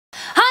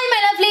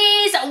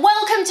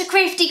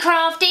thrifty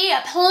crafty,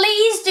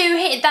 please do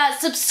hit that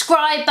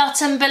subscribe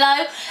button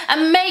below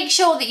and make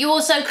sure that you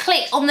also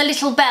click on the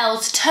little bell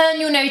to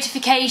turn your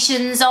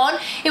notifications on.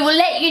 It will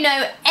let you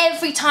know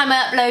every time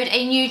I upload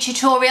a new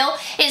tutorial.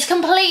 It's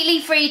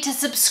completely free to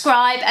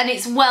subscribe and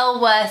it's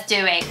well worth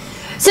doing.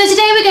 So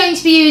today we're going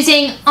to be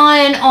using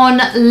Iron On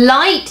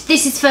Light.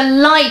 This is for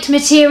light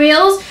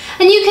materials,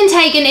 and you can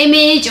take an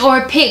image or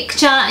a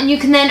picture and you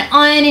can then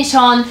iron it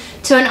on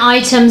to an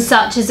item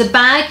such as a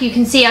bag. You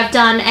can see I've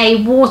done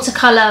a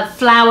watercolour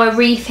flower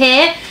wreath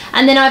here,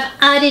 and then I've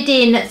added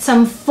in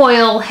some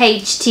foil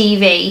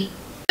HTV.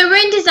 So we're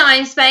in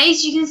Design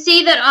Space. You can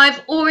see that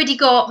I've already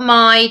got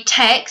my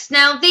text.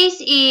 Now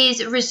this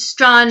is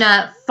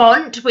Ristrana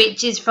font,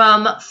 which is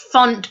from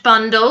Font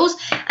Bundles,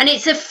 and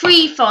it's a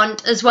free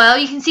font as well.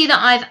 You can see that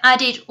I've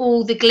added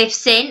all the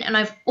glyphs in and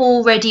I've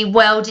already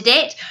welded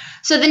it.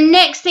 So the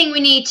next thing we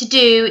need to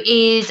do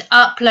is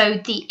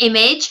upload the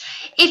image.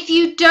 If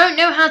you don't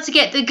know how to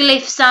get the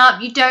glyphs up,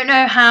 you don't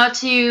know how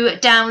to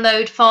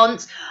download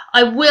fonts,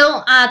 I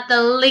will add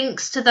the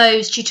links to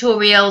those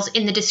tutorials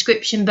in the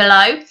description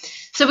below.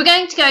 So we're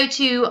going to go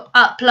to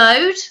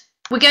upload.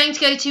 We're going to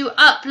go to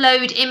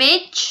upload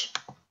image.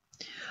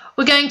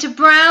 We're going to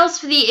browse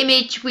for the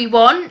image we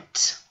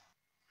want.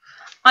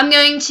 I'm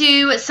going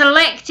to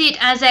select it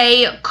as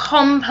a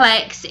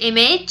complex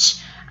image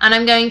and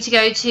I'm going to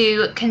go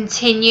to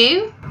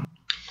continue.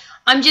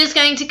 I'm just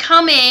going to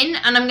come in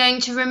and I'm going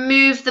to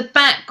remove the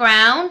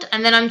background,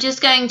 and then I'm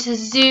just going to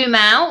zoom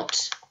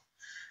out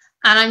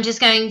and I'm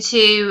just going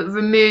to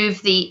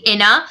remove the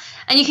inner,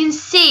 and you can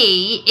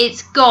see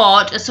it's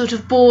got a sort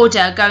of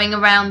border going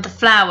around the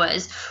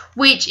flowers,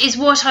 which is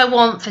what I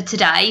want for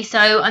today.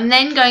 So I'm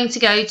then going to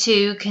go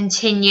to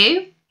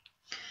continue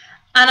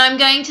and I'm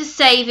going to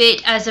save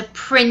it as a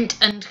print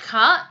and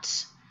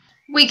cut.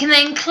 We can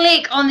then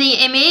click on the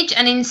image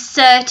and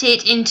insert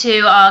it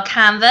into our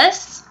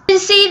canvas. You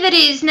can see that it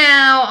is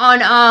now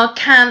on our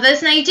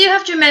canvas. Now you do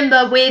have to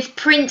remember with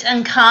print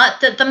and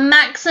cut that the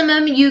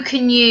maximum you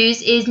can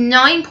use is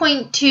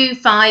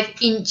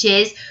 9.25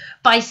 inches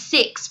by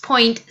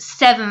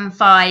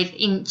 6.75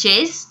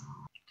 inches.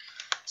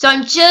 So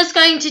I'm just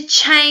going to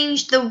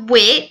change the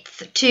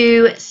width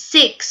to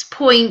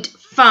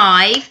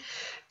 6.5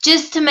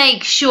 just to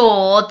make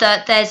sure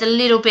that there's a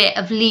little bit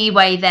of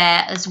leeway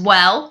there as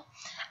well.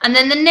 And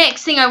then the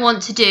next thing I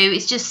want to do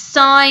is just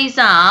size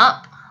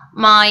up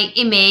my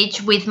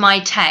image with my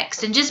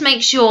text and just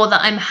make sure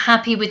that I'm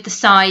happy with the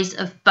size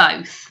of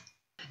both.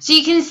 So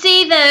you can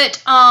see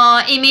that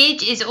our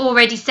image is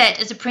already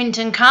set as a print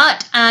and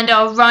cut, and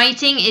our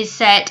writing is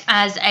set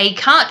as a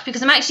cut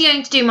because I'm actually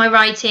going to do my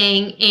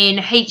writing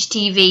in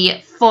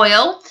HTV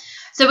foil.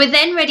 So we're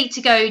then ready to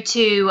go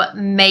to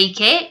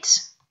make it.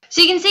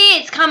 So you can see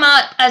it's come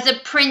up as a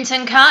print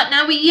and cut.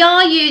 Now we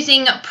are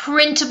using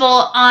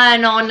Printable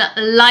Iron On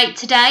Light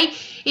today.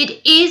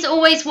 It is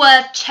always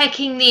worth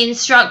checking the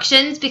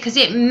instructions because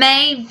it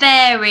may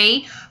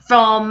vary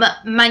from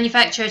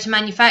manufacturer to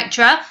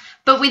manufacturer.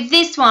 But with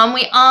this one,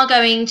 we are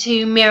going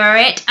to mirror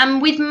it.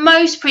 And with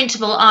most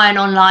Printable Iron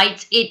On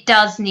Lights, it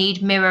does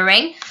need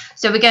mirroring.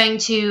 So we're going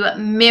to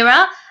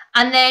mirror.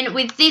 And then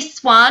with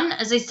this one,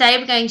 as I say,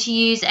 we're going to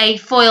use a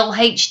foil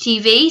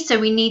HTV, so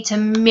we need to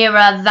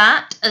mirror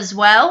that as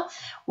well.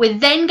 We're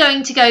then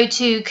going to go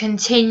to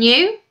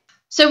continue.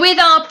 So with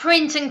our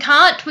print and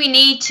cut, we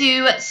need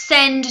to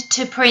send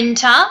to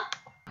printer.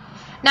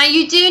 Now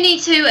you do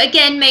need to,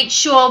 again, make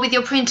sure with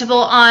your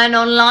Printable Iron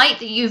On Light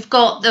that you've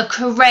got the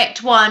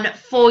correct one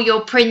for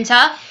your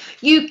printer.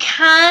 You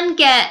can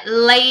get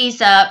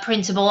laser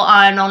Printable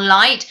Iron On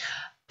Light,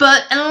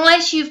 but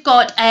unless you've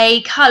got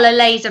a colour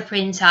laser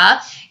printer,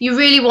 you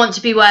really want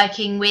to be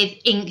working with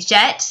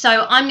inkjet.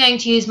 So I'm going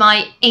to use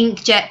my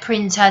inkjet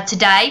printer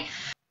today.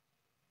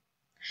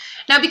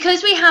 Now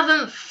because we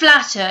haven't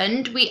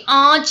flattened, we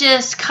are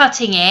just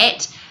cutting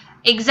it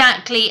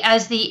exactly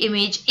as the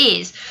image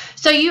is.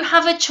 So you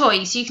have a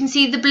choice. You can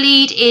see the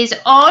bleed is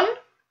on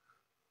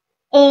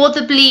or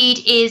the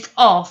bleed is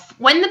off.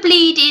 When the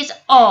bleed is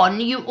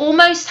on, you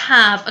almost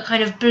have a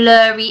kind of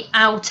blurry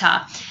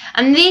outer.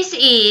 And this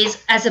is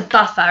as a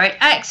buffer. It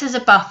acts as a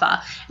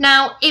buffer.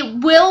 Now, it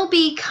will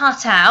be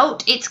cut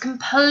out. It's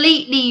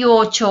completely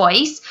your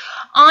choice.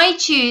 I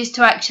choose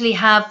to actually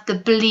have the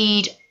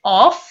bleed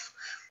off.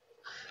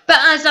 But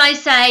as I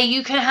say,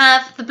 you can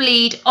have the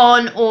bleed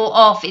on or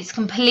off. It's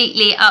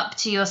completely up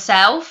to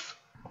yourself.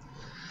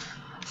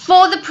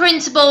 For the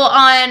Printable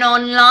Iron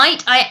On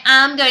Light, I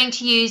am going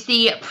to use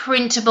the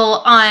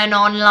Printable Iron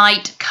On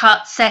Light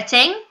cut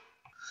setting.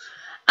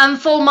 And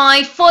for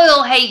my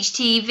foil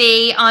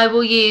HTV, I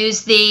will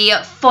use the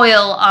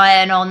foil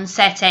iron on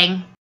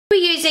setting. We're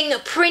using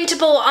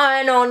Printable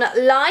Iron On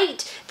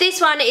Light.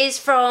 This one is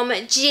from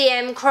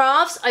GM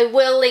Crafts. I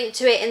will link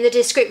to it in the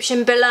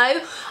description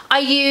below. I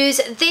use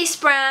this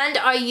brand,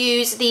 I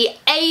use the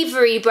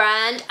Avery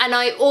brand, and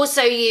I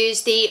also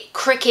use the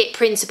Cricut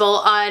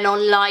Printable Iron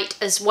On Light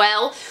as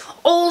well.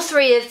 All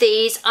three of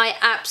these I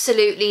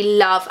absolutely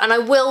love, and I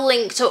will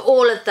link to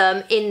all of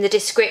them in the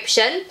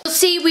description. You'll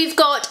see we've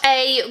got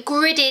a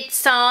gridded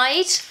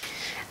side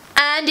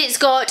and it's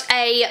got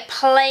a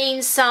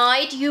plain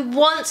side. You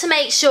want to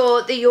make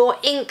sure that your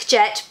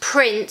inkjet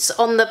prints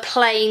on the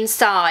plain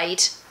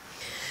side.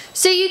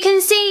 So you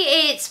can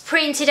see it's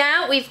printed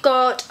out. We've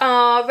got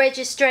our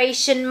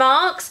registration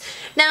marks.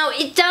 Now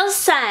it does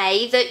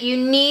say that you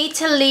need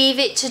to leave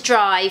it to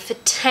dry for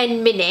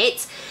 10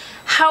 minutes.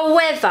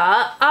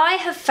 However, I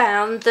have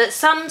found that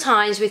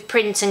sometimes with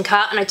print and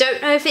cut, and I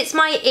don't know if it's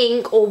my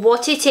ink or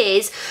what it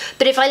is,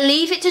 but if I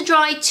leave it to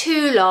dry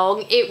too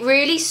long, it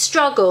really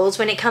struggles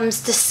when it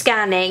comes to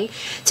scanning,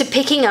 to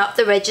picking up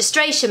the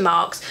registration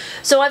marks.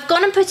 So I've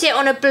gone and put it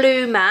on a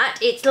blue mat.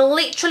 It's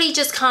literally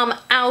just come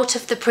out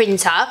of the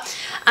printer,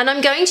 and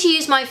I'm going to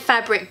use my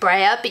fabric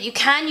brayer, but you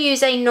can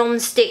use a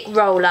non-stick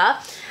roller,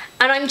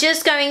 and I'm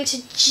just going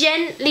to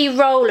gently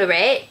roller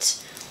it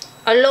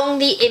along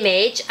the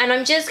image, and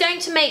I'm just going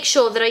to make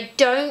sure that I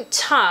don't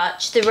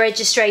touch the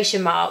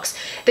registration marks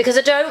because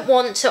I don't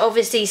want to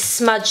obviously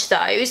smudge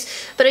those,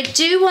 but I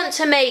do want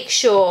to make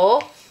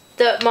sure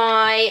that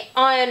my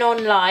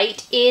iron-on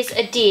light is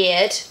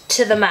adhered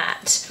to the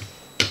mat.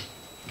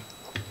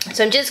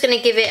 So I'm just going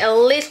to give it a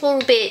little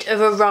bit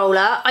of a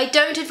roller. I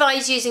don't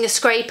advise using a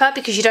scraper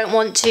because you don't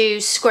want to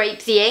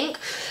scrape the ink,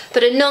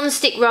 but a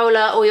non-stick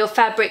roller or your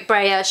fabric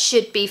brayer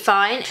should be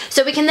fine.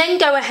 So we can then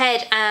go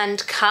ahead and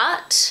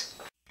cut.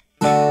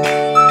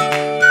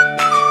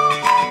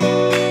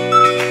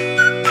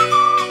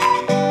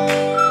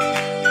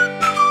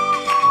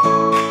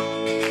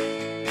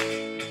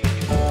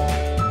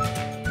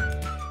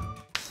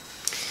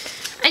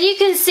 And you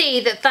can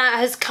see that that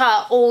has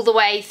cut all the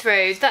way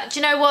through. That, do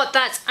you know what?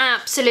 That's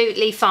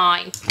absolutely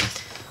fine.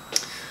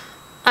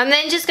 I'm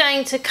then just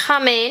going to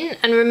come in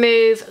and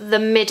remove the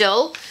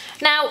middle.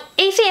 Now,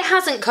 if it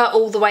hasn't cut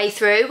all the way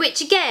through,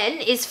 which again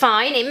is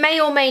fine, it may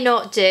or may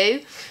not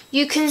do,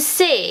 you can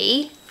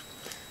see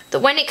that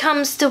when it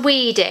comes to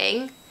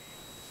weeding,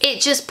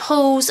 it just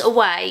pulls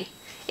away.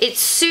 It's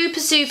super,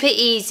 super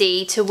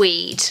easy to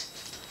weed.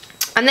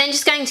 I'm then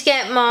just going to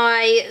get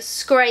my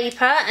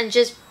scraper and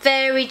just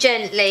very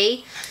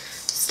gently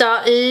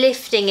start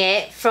lifting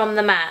it from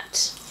the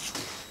mat.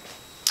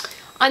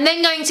 I'm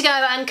then going to go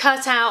and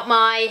cut out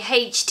my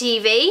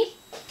HTV.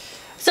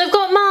 So I've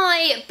got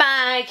my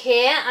bag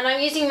here and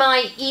I'm using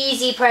my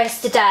Easy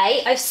Press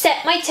today. I've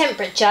set my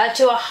temperature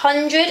to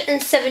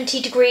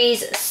 170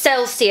 degrees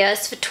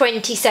Celsius for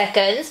 20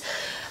 seconds.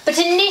 But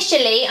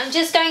initially I'm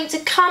just going to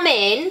come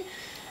in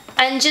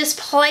and just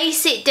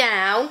place it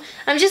down.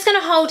 I'm just going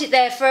to hold it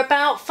there for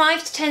about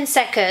 5 to 10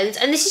 seconds,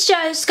 and this is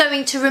just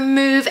going to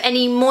remove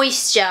any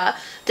moisture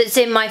that's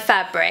in my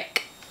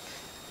fabric.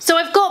 So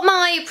I've got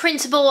my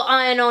printable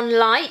iron-on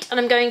light and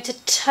I'm going to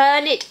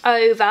turn it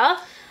over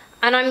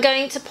and I'm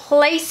going to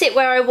place it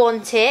where I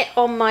want it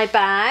on my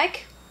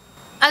bag.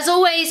 As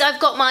always, I've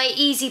got my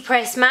Easy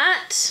Press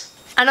mat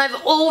and I've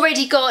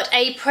already got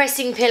a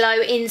pressing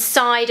pillow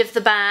inside of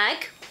the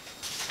bag.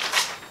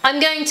 I'm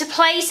going to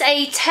place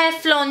a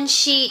Teflon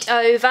sheet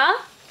over,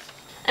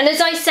 and as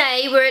I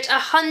say, we're at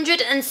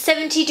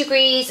 170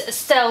 degrees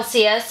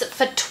Celsius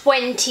for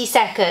 20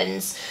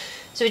 seconds.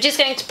 So we're just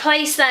going to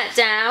place that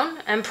down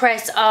and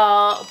press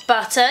our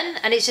button,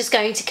 and it's just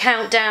going to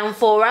count down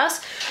for us.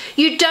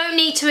 You don't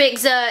need to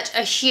exert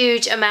a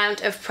huge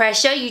amount of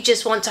pressure, you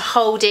just want to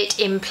hold it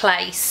in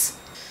place.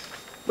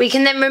 We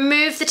can then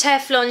remove the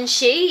Teflon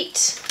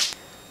sheet.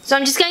 So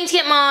I'm just going to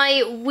get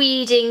my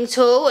weeding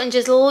tool and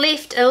just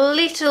lift a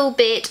little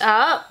bit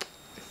up,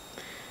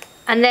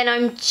 and then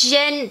I'm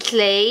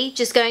gently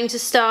just going to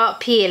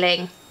start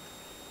peeling.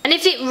 And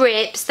if it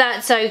rips,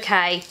 that's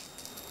okay.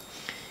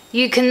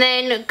 You can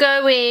then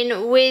go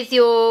in with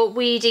your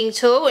weeding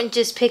tool and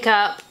just pick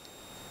up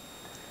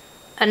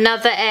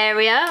another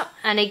area,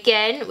 and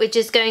again we're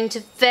just going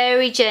to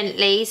very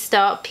gently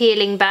start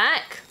peeling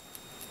back.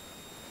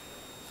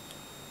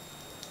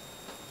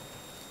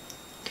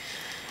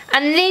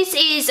 And this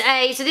is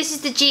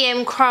the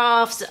GM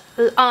Crafts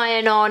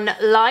iron-on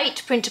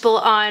light, printable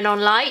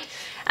iron-on light,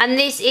 and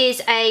this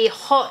is a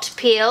hot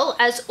peel.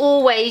 As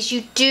always,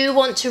 you do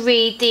want to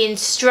read the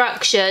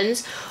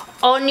instructions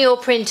on your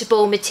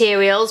printable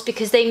materials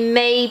because they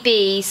may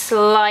be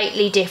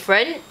slightly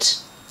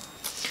different.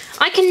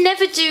 I can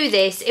never do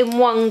this in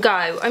one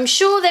go. I'm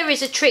sure there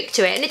is a trick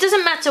to it, and it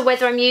doesn't matter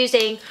whether I'm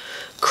using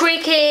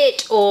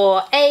Cricut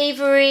or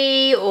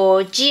Avery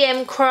or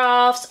GM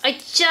Crafts.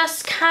 I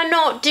just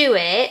cannot do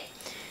it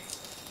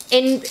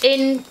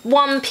in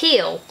one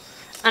peel,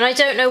 and I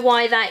don't know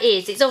why that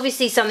is. It's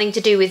obviously something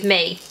to do with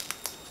me.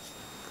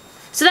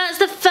 So that's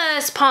the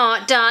first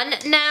part done.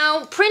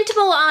 Now,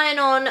 printable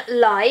iron-on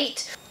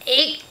light,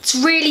 it's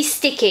really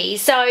sticky,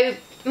 so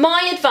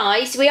my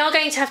advice, we are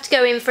going to have to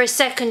go in for a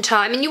second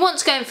time, and you want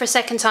to go in for a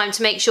second time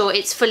to make sure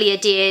it's fully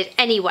adhered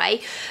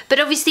anyway, but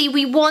obviously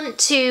we want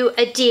to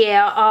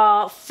adhere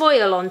our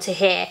foil onto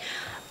here.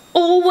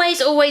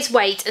 Always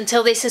wait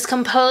until this has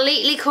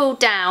completely cooled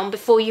down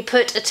before you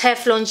put a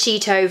Teflon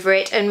sheet over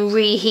it and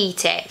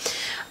reheat it.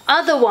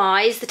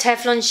 Otherwise the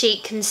Teflon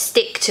sheet can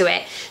stick to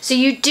it, so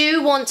you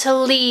do want to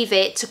leave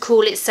it to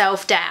cool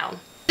itself down.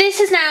 This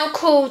has now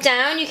cooled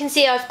down. You can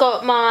see I've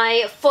got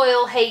my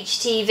foil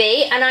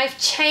HTV and I've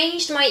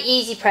changed my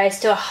Easy Press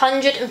to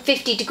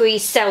 150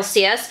 degrees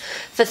Celsius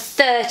for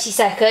 30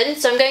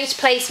 seconds. So I'm going to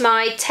place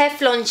my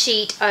Teflon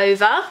sheet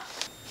over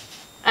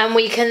and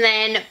we can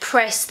then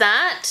press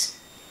that.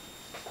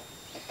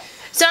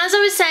 So as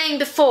I was saying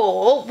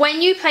before,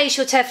 when you place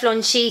your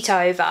Teflon sheet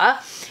over,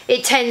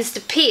 it tends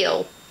to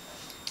peel.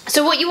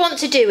 So what you want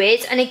to do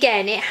is, and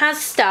again it has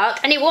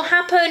stuck, and it will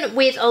happen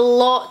with a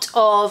lot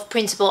of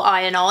printable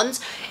iron-ons,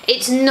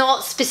 it's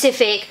not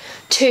specific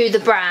to the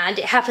brand,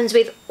 it happens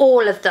with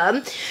all of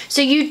them.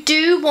 So you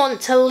do want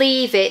to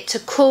leave it to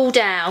cool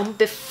down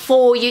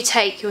before you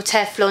take your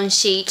Teflon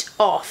sheet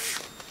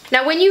off.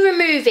 Now when you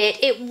remove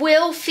it, it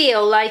will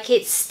feel like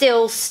it's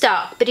still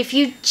stuck, but if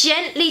you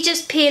gently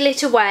just peel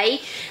it away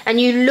and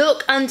you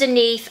look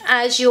underneath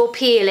as you're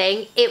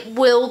peeling, it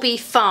will be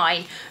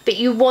fine. But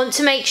you want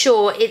to make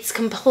sure it's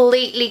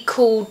completely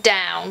cooled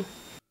down.